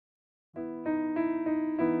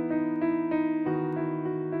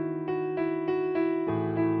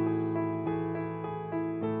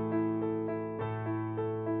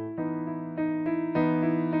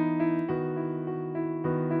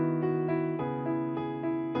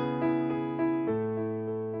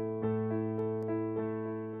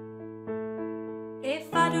If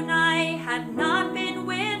Adonai had not been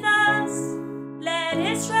with us, let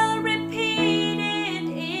Israel repeat it,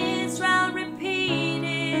 Israel repeat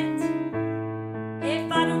it. If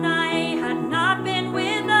Adonai had not been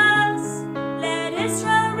with us, let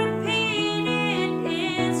Israel repeat it,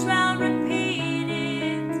 Israel repeat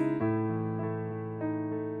it.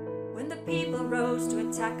 When the people rose to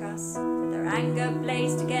attack us, their anger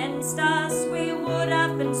blazed against us, we would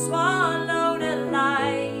have been swallowed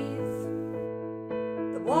alive.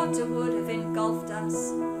 Water would have engulfed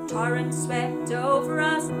us, torrents swept over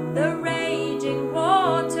us, the raging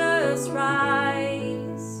waters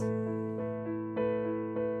rise.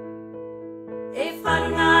 If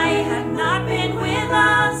Adonai had not been with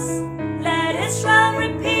us, let Israel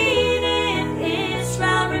repeat it,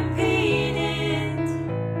 Israel repeat it.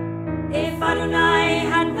 If Adonai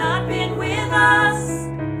had not been with us,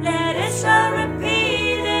 let Israel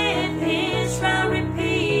repeat it, Israel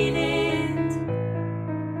repeat it.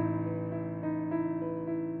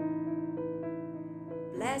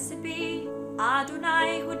 Blessed be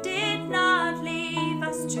Adonai, who did not leave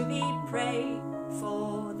us to be prey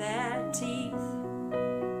for their teeth.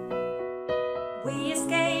 We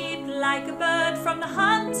escaped like a bird from the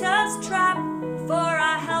hunter's trap, for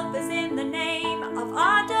our help is in the name of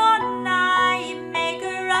Adonai,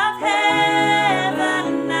 maker of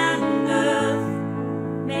heaven and earth,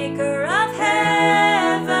 maker of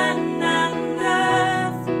heaven and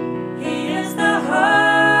earth. He is the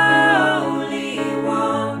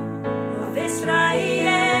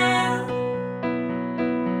Israel,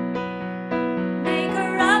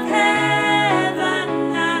 maker of heaven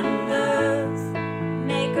and earth,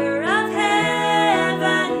 maker of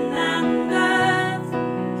heaven and earth.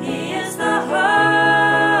 He is the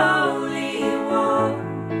Holy One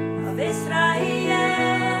of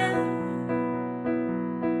Israel.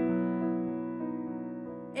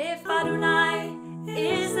 If Adonai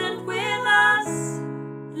isn't with us,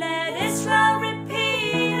 let Israel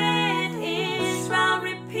repeat it, Israel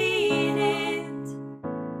repeat it.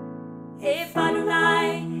 If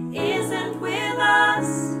Adonai isn't with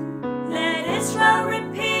us, let Israel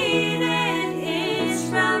repeat it,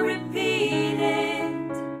 Israel repeat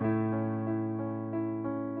it.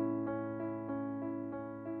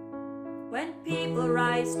 When people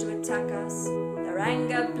rise to attack us, their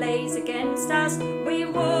anger blaze against us, we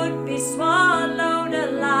would be swallowed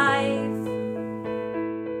alive.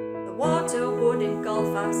 The water would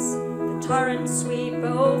engulf us, the torrents sweep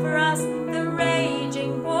over us, the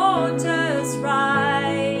raging waters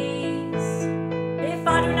rise. If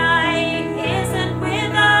Adonai isn't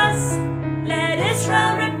with us, let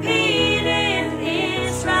Israel repeat it,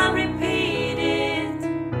 Israel repeat it.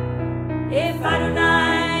 If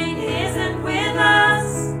Adonai isn't with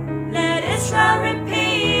us, let Israel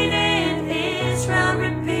repeat it, Israel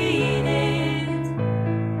repeat it.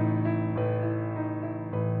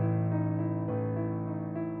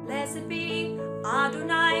 Blessed be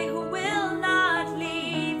Adonai, who will not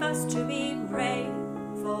leave us to be prey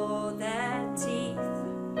for their teeth.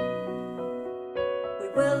 We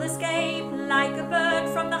will escape like a bird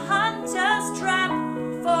from the hunter's trap,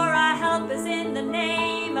 for our help is in the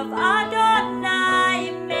name of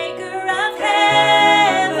Adonai, maker of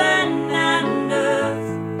heaven and earth,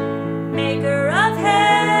 maker of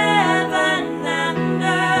heaven and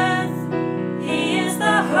earth. He is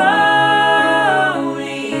the Holy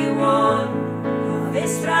One of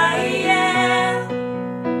Israel,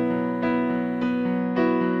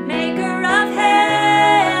 maker of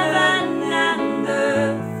heaven and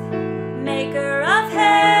earth, maker of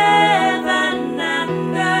heaven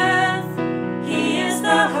and earth. He is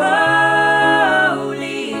the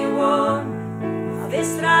Holy One of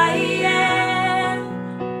Israel,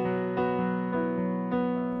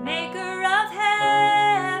 maker of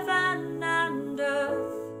heaven and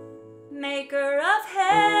earth, maker of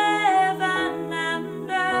heaven and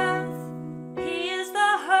earth. He is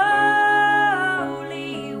the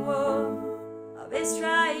Holy One of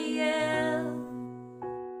Israel.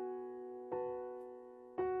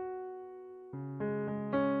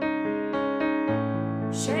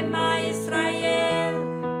 Shema Yisrael,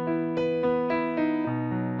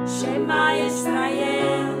 Shema Yisrael.